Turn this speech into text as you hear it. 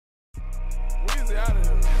Weezy out of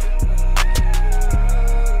here.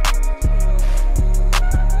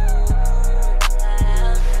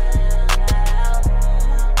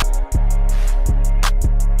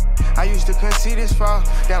 I used to couldn't see this far.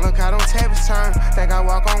 Down look, I don't tap his turn. Think I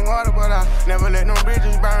walk on water, but I never let no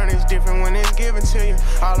bridges burn. It's different when it's given to you.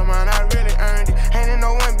 All of mine, I really earned it. Ain't in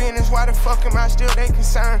no one business, why the fuck am I still they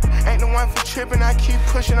concerned? Ain't the one for tripping, I keep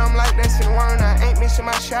pushing, I'm like that's in word. I ain't missing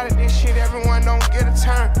my shot at this shit, everyone don't get a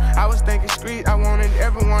turn. I was thinking street, I wanted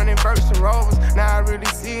everyone in verse and rovers. Now I really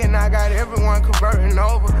see it, and I got everyone converting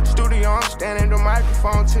over. Studio, I'm standing the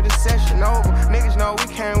microphone till the session over. Niggas know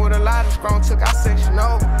we came with a lot of strong, took our section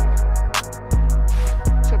over.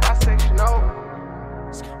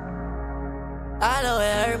 I know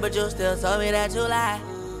it hurt, but you still told me that you lied.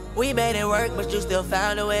 We made it work, but you still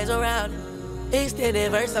found a ways around it.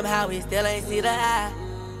 Extended verse, somehow we still ain't see the eye.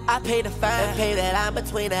 I paid the fine and paid that line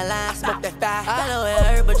between the lines, smoke that fire. I know it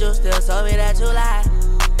hurt, but you still told me that you lied.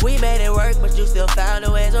 We made it work, but you still found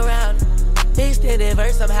a ways around it. Extended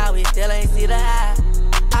verse, somehow we still ain't see the eye.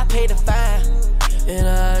 I paid the fine, and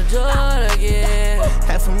I do it again.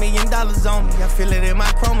 $500,000 on me, I feel it in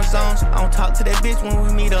my chromosomes. I don't talk to that bitch when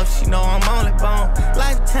we meet up, she know I'm on it bone.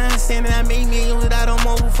 Lifetime sending, I made millions without a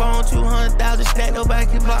mobile phone. 200,000 stacked, nobody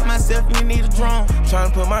can block myself, you need a drone.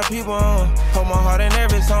 Tryna put my people on, put my heart in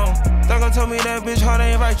every song. Thugger told me that bitch heart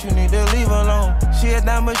ain't right, you need to leave her alone. She a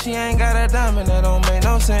dime, but she ain't got a diamond, that don't make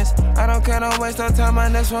no sense. I don't care, don't waste no time, my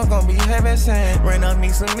next one gon' be heaven sent. Ran up me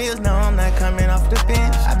some meals, no, I'm not coming off the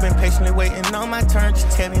bench. I've been patiently waiting on my turn,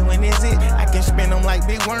 just tell me when is it. I can spin them like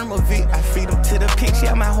Big Worm or Vic. I feed them to the pigs,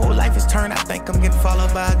 yeah, my whole life is turned. I think I'm getting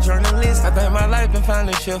followed by a journalist. I think my life been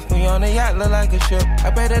finally shift. We on the yacht, look like a ship.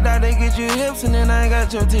 I pay the dog, they get you hips, and then I ain't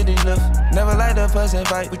got your titties lift. Never like the fuss and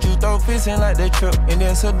fight, but you throw fists in like the trip. And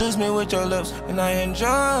then seduce me with your lips, and I enjoy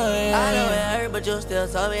it. I know it hurt, but you still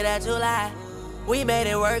told me that you lied. We made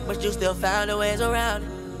it work, but you still found a ways around it.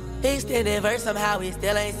 Extended verse, somehow we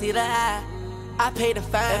still ain't see the eye. I paid the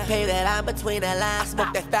fine and paid that line between the lines,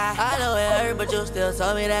 smoke that fire. I know it hurt, but you still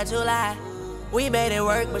told me that you lied. We made it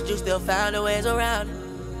work, but you still found a ways around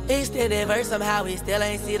it. Extended verse, somehow we still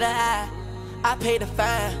ain't see the eye. I paid the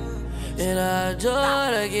fine, and I do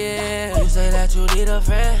it again. You say that you need a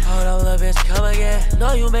friend, hold on, little bitch, come again.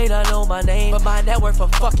 No, you may not know my name, but my net worth for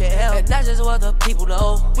fucking hell. And that's just what the people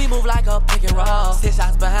know. We move like a pick and roll. 6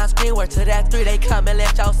 shots behind screen, work to that 3, they come and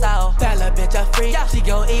let y'all saw. That little bitch a freak, she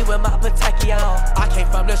gon' eat with my Pateki on. I came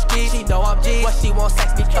from the street, she know I'm G. What she want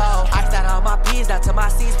sex me for? I stand on my P's, down to my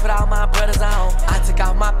C's, put all my brothers on. I took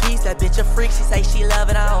out my piece, that bitch a freak, she say she love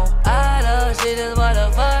it on. I know she just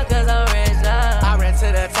wanna fuck cause I'm rich now. I ran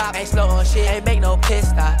to the top, ain't slow on shit, ain't make no pit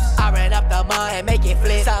stops. I ran up the mud and make it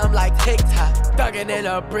flip, something like TikTok. Thuggin' in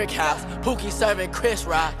a brick house, Pookie serving Chris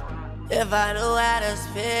Rock. If I knew how to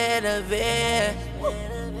spin a bit,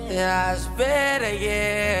 then I'd spin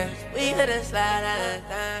again. We could've slide out of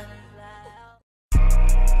time.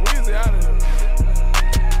 Weezy out of here.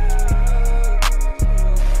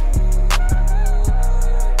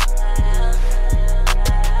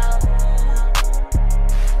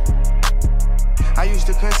 I used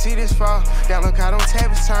to couldn't see this far. Down look, I don't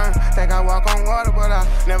tap his turn. Think I walk on water, but I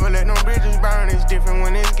never let no bridges burn. It's different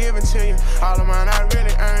when it's given to you. All of mine, I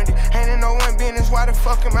really earned it. Ain't in no one business, why the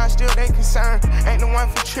fuck am I still they concerned? Ain't the one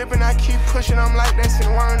for tripping, I keep pushing, I'm like that's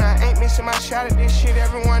in word. I ain't missing my shot at this shit,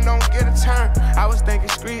 everyone don't get a turn. I was thinking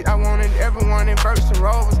street, I wanted everyone in verse and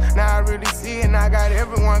rovers. Now I really see it, and I got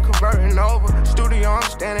everyone converting over. Studio, I'm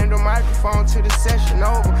standing the microphone till the session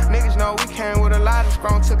over. Niggas know we came with a lot of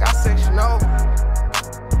strong, took our section over.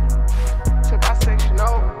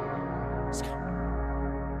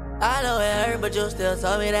 I know it hurt, but you still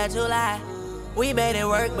told me that you lied. We made it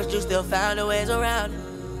work, but you still found a ways around it.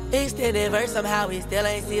 Extended verse, somehow we still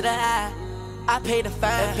ain't see the eye. I paid the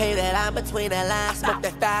fine and paid that line between the lines, smoke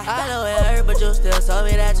that fire. I know it hurt, but you still told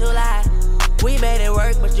me that you lied. We made it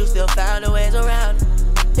work, but you still found a ways around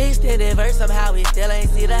it. Extended verse, somehow we still ain't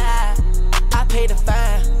see the eye. I paid the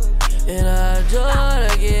fine, and I do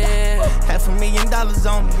it again. $500,000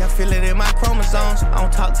 on me, I feel it in my chromosomes. I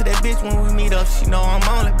don't talk to that bitch when we meet up, she know I'm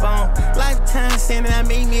on it bone. Lifetime sending, I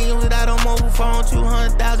made millions without a mobile phone.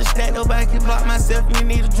 200,000 stacked, nobody can block myself, you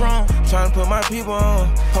need a drone. Tryna put my people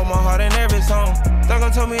on, put my heart in every song.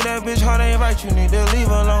 Thugger told me that bitch heart ain't right, you need to leave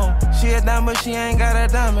her alone. She a dime, but she ain't got a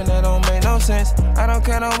diamond, that don't make no sense. I don't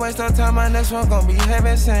care, don't waste no time, my next one gon' be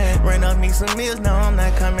heaven sent. Ran up me some meals, no, I'm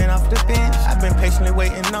not coming off the bench. I've been patiently waiting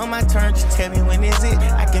waiting on my turn, just tell me when is it.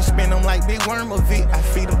 I can spin them like Big Worm or Vic. I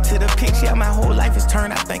feed them to the pigs, yeah, my whole life is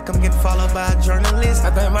turned. I think I'm getting followed by a journalist.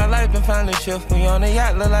 I think my life been finally shift. When you on the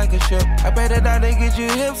yacht, look like a ship. I pay the doctor, get you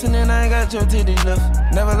hips, and then I ain't got your titties lift.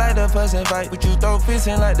 Never like the fuss and fight, but you throw fists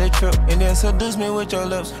in like the trip. And then seduce me with your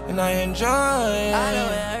lips, and I enjoy it. I know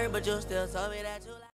it hurt, but you still told me that you like